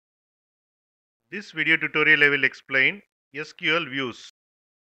This video tutorial I will explain SQL views.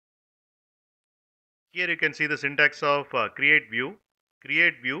 Here you can see the syntax of create view.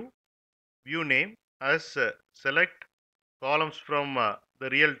 Create view, view name as select columns from the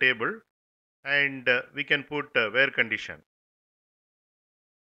real table, and we can put where condition.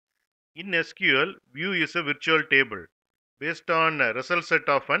 In SQL, view is a virtual table based on result set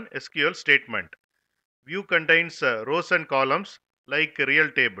of an SQL statement. View contains rows and columns like a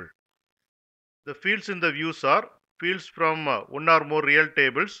real table. The fields in the views are fields from one or more real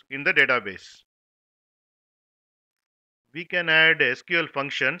tables in the database. We can add SQL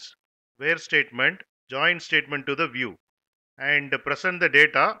functions, where statement, join statement to the view, and present the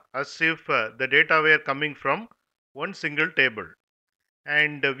data as if the data were coming from one single table.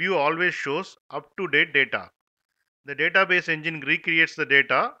 And the view always shows up-to-date data. The database engine recreates the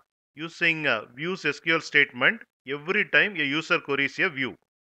data using views SQL statement every time a user queries a view.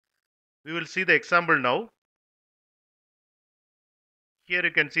 We will see the example now. Here you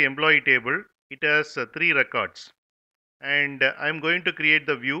can see employee table. It has 3 records. And I am going to create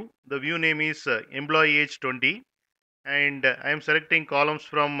the view. The view name is employee age 20, and I am selecting columns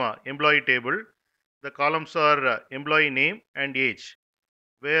from employee table. The columns are employee name and age,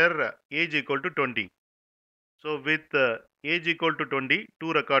 where age equal to 20. So with age equal to 20,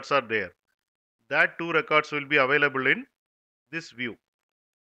 2 records are there. That 2 records will be available in this view.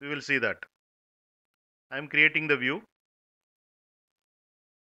 We will see that. I am creating the view.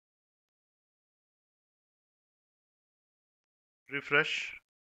 Refresh.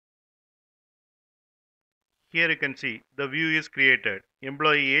 Here you can see the view is created,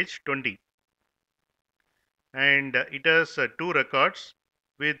 employee age 20, and it has 2 records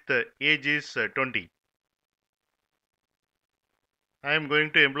with age is 20. I am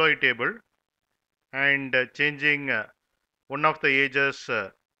going to employee table and changing one of the ages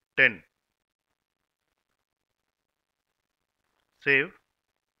 10. Save.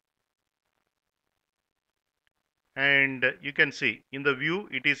 And you can see in the view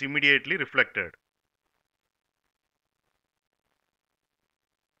it is immediately reflected.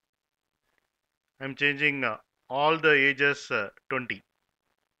 I am changing all the ages 20.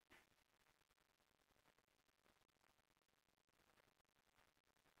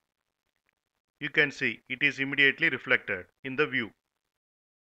 You can see it is immediately reflected in the view.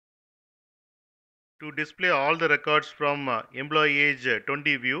 To display all the records from employee age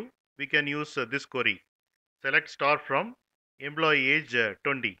 20 view, we can use this query. Select star from employee age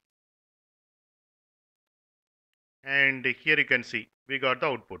 20. And here you can see we got the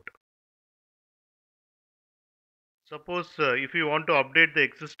output. Suppose if you want to update the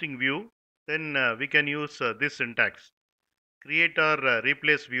existing view, then we can use this syntax. Create or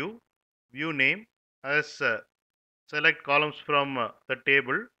replace view, view name as select columns from the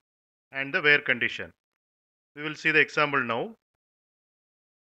table and the where condition. We will see the example now.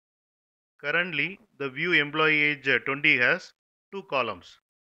 Currently, the view employee age 20 has 2 columns,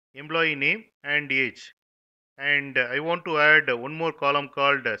 employee name and age. And I want to add one more column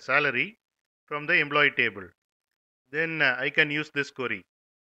called salary from the employee table. Then I can use this query.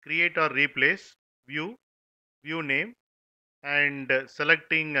 Create or replace view, view name, and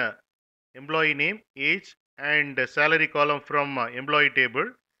selecting employee name, age, and salary column from employee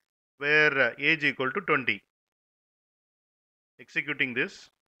table, where age equal to 20. Executing this.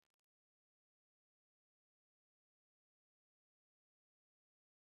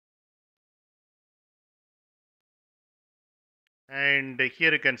 And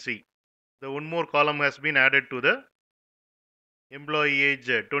here you can see the one more column has been added to the employee age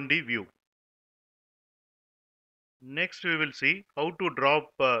 20 view. Next we will see how to drop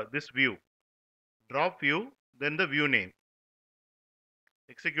this view. Drop view, then the view name.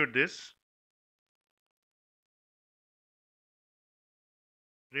 Execute this.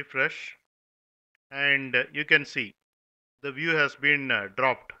 Refresh. And you can see the view has been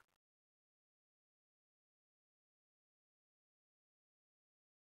dropped.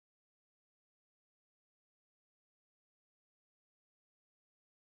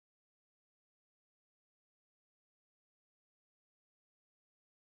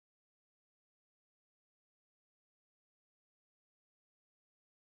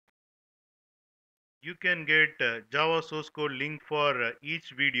 You can get Java source code link for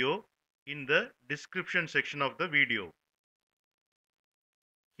each video in the description section of the video.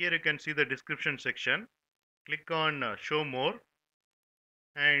 Here you can see the description section. Click on show more,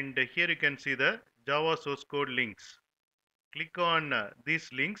 and here you can see the Java source code links. Click on these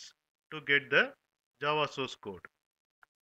links to get the Java source code.